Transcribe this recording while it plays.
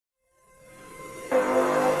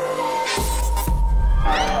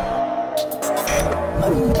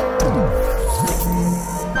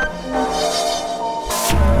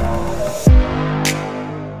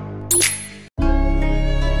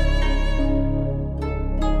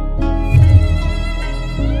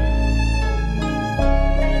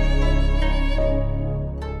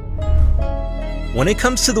When it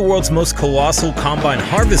comes to the world's most colossal combine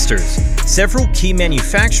harvesters, several key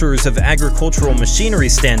manufacturers of agricultural machinery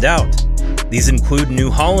stand out. These include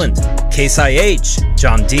New Holland, Case IH,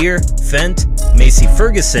 John Deere, Fendt, Massey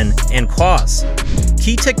Ferguson, and Claas.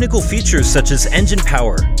 Key technical features such as engine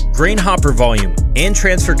power, grain hopper volume, and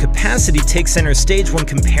transfer capacity take center stage when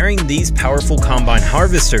comparing these powerful combine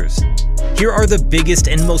harvesters. Here are the biggest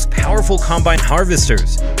and most powerful combine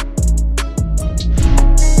harvesters.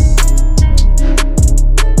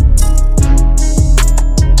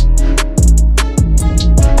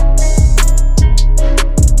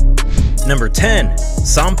 Number 10.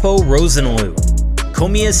 Sampo Rosenloo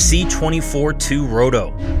Comia C24-2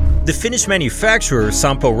 Roto. The Finnish manufacturer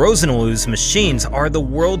Sampo Rosenloo's machines are the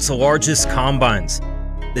world's largest combines.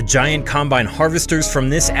 The giant combine harvesters from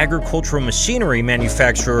this agricultural machinery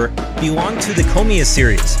manufacturer belong to the Comia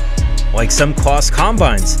series. Like some Claas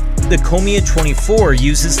combines, the Comia 24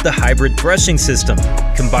 uses the hybrid threshing system,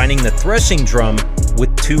 combining the threshing drum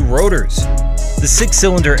with 2 rotors. The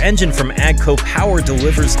 6-cylinder engine from AGCO Power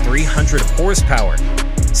delivers 300 horsepower.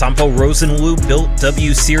 Sampo Rosenloo built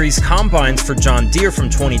W-Series combines for John Deere from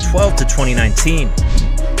 2012 to 2019.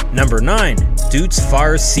 Number 9.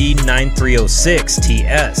 Dutzfar C9306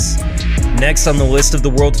 TS. Next on the list of the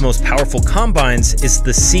world's most powerful combines is the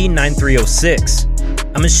C9306,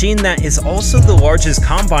 a machine that is also the largest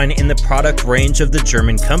combine in the product range of the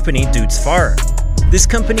German company Dutzfar. This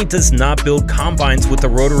company does not build combines with a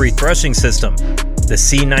rotary threshing system. The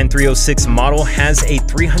C9306 model has a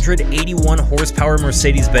 381 horsepower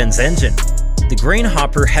Mercedes-Benz engine. The grain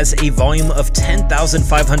hopper has a volume of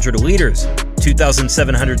 10,500 liters,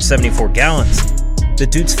 2,774 gallons. The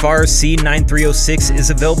Dutzfar C9306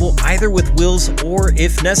 is available either with wheels or,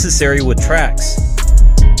 if necessary, with tracks.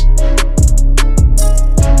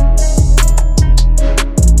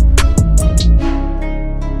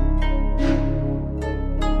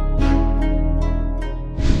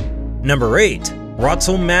 Number 8.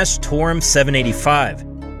 Rotzelmash Torum 785.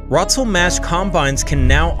 Rotzelmash combines can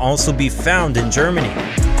now also be found in Germany.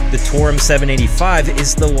 The Torum 785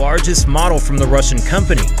 is the largest model from the Russian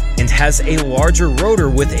company and has a larger rotor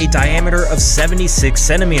with a diameter of 76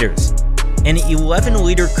 centimeters. An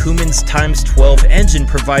 11-liter Cummins x12 engine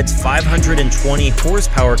provides 520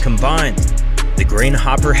 horsepower combined. The grain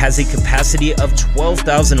hopper has a capacity of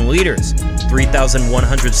 12,000 liters,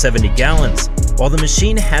 3,170 gallons, while the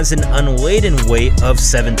machine has an unladen weight of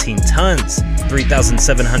 17 tons,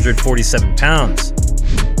 3,747 pounds.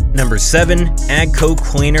 Number 7. AGCO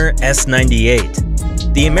Cleaner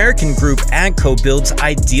S98. The American group AGCO builds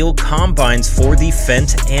ideal combines for the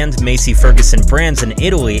Fendt and Massey Ferguson brands in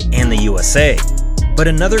Italy and the USA. But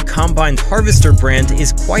another combine harvester brand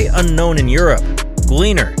is quite unknown in Europe,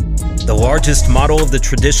 Gleaner. The largest model of the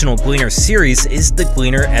traditional Gleaner series is the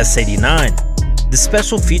Gleaner S89. The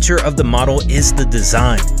special feature of the model is the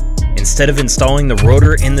design. Instead of installing the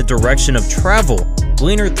rotor in the direction of travel,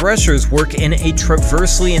 Gleaner threshers work in a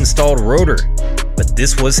transversely installed rotor. But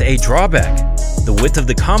this was a drawback. The width of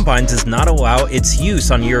the combine does not allow its use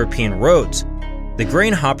on European roads. The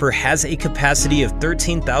grain hopper has a capacity of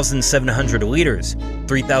 13,700 liters,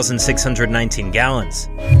 3,619 gallons.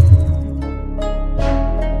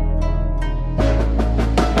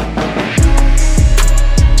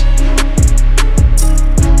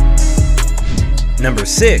 Number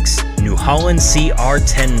 6. New Holland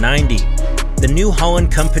CR1090. The New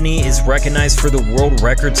Holland company is recognized for the world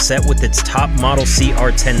record set with its top model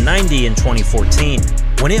CR1090 in 2014,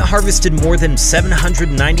 when it harvested more than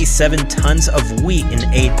 797 tons of wheat in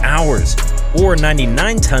 8 hours, or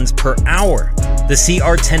 99 tons per hour. The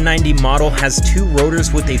CR1090 model has 2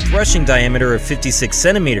 rotors with a threshing diameter of 56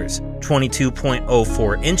 centimeters,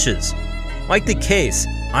 22.04 inches. Like the Case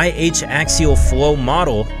IH axial flow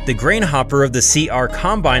model, the grain hopper of the CR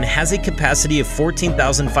combine has a capacity of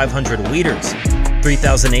 14,500 liters,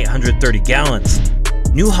 3,830 gallons.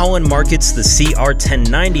 New Holland markets the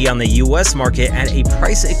CR1090 on the US market at a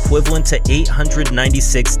price equivalent to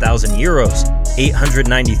 896,000 euros,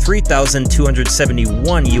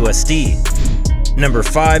 893,271 USD. Number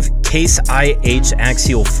 5. Case IH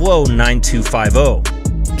axial flow 9250.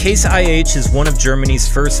 Case IH is one of Germany's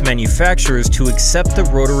first manufacturers to accept the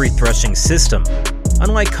rotary threshing system.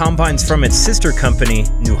 Unlike combines from its sister company,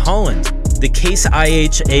 New Holland, the Case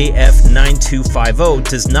IH AF9250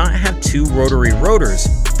 does not have 2 rotary rotors,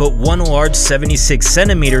 but one large 76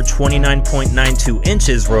 centimeter 29.92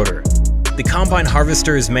 inches rotor. The combine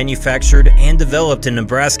harvester is manufactured and developed in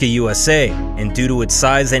Nebraska, USA, and due to its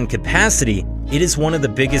size and capacity, it is one of the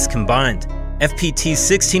biggest combined. FPT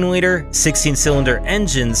 16-liter, 16-cylinder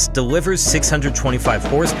engines delivers 625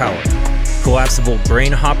 horsepower. collapsible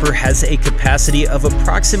grain hopper has a capacity of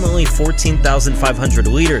approximately 14,500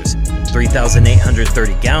 liters,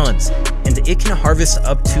 3,830 gallons, and it can harvest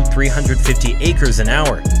up to 350 acres an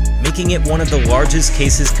hour, making it one of the largest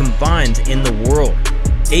cases combined in the world.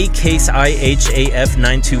 A Case IHAF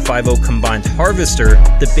 9250 combined harvester,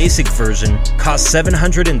 the basic version, costs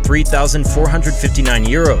 703,459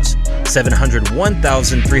 euros,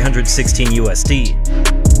 701,316 USD.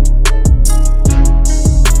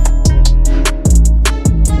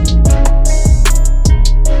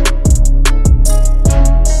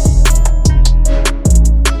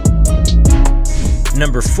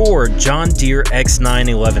 Number 4. John Deere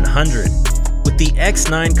X9 1100. With the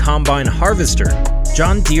X9 combine harvester,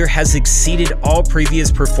 John Deere has exceeded all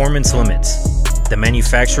previous performance limits. The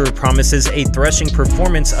manufacturer promises a threshing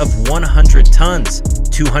performance of 100 tons,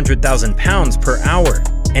 200,000 pounds per hour,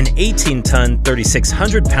 an 18-ton,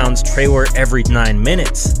 3,600 pounds trailer every 9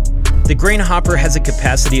 minutes. The grain hopper has a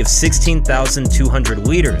capacity of 16,200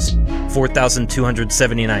 liters,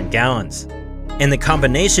 4,279 gallons. And the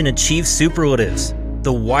combination achieves superlatives: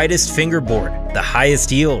 the widest fingerboard, the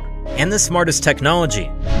highest yield, and the smartest technology.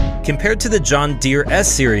 Compared to the John Deere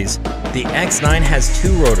S-Series, the X9 has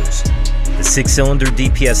 2 rotors. The 6-cylinder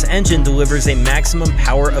DPS engine delivers a maximum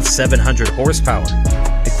power of 700 horsepower.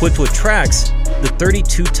 Equipped with tracks, the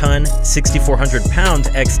 32-ton, 6,400-pound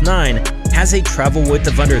X9 has a travel width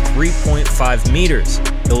of under 3.5 meters,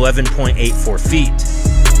 11.84 feet.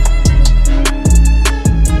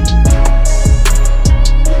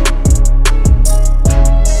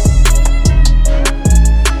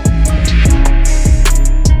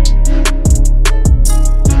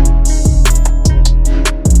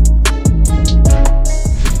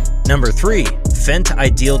 Number 3. Fendt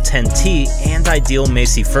Ideal 10T and Ideal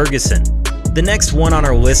Massey Ferguson. The next one on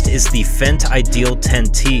our list is the Fendt Ideal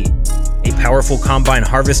 10T, a powerful combine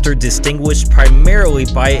harvester distinguished primarily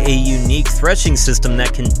by a unique threshing system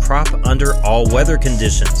that can crop under all weather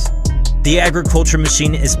conditions. The agriculture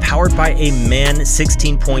machine is powered by a MAN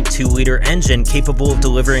 16.2-liter engine capable of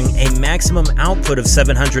delivering a maximum output of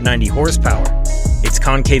 790 horsepower. Its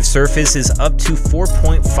concave surface is up to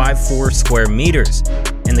 4.54 square meters,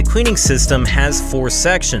 and the cleaning system has 4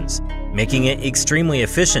 sections, making it extremely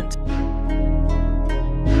efficient.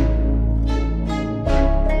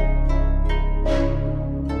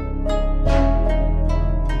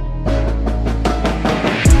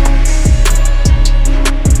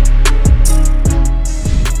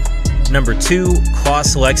 Number 2.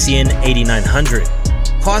 Claas Lexion 8900.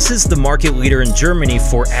 Claas is the market leader in Germany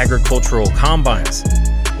for agricultural combines.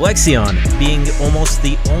 Lexion, being almost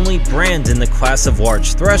the only brand in the class of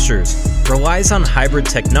large threshers, relies on hybrid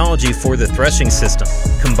technology for the threshing system,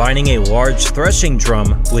 combining a large threshing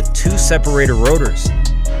drum with 2 separator rotors.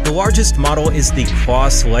 The largest model is the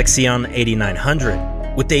Claas Lexion 8900,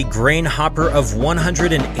 with a grain hopper of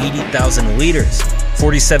 180,000 liters,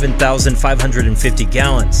 47,550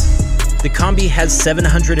 gallons. The Combi has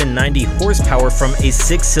 790 horsepower from a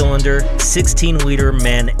 6-cylinder, 16-liter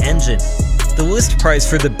MAN engine. The list price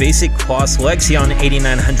for the basic Claas Lexion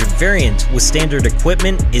 8900 variant with standard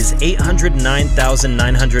equipment is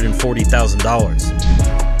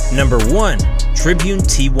 $809,940,000. Number 1. Tribune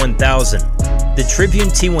T1000. The Tribune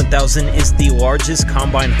T1000 is the largest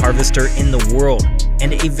combine harvester in the world,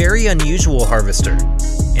 and a very unusual harvester.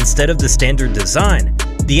 Instead of the standard design,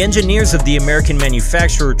 the engineers of the American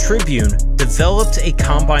manufacturer Tribune developed a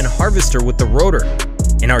combine harvester with the rotor,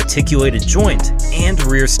 an articulated joint, and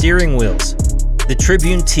rear steering wheels. The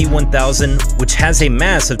Tribune T1000, which has a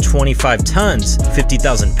mass of 25 tons,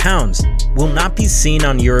 50,000 pounds, will not be seen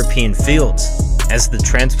on European fields, as the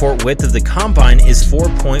transport width of the combine is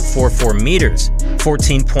 4.44 meters,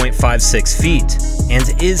 14.56 feet,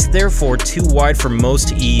 and is therefore too wide for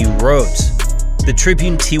most EU roads. The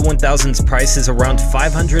Tribune T1000's price is around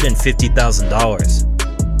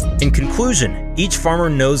 $550,000. In conclusion, each farmer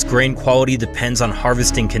knows grain quality depends on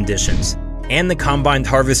harvesting conditions and the combined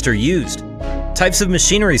harvester used. Types of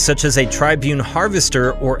machinery such as a Tribune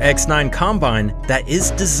harvester or X9 combine that is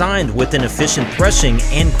designed with an efficient threshing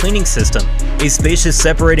and cleaning system, a spacious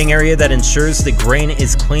separating area that ensures the grain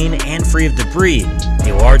is clean and free of debris,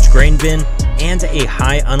 a large grain bin, and a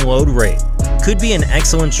high unload rate could be an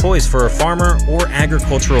excellent choice for a farmer or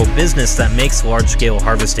agricultural business that makes large-scale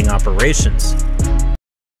harvesting operations.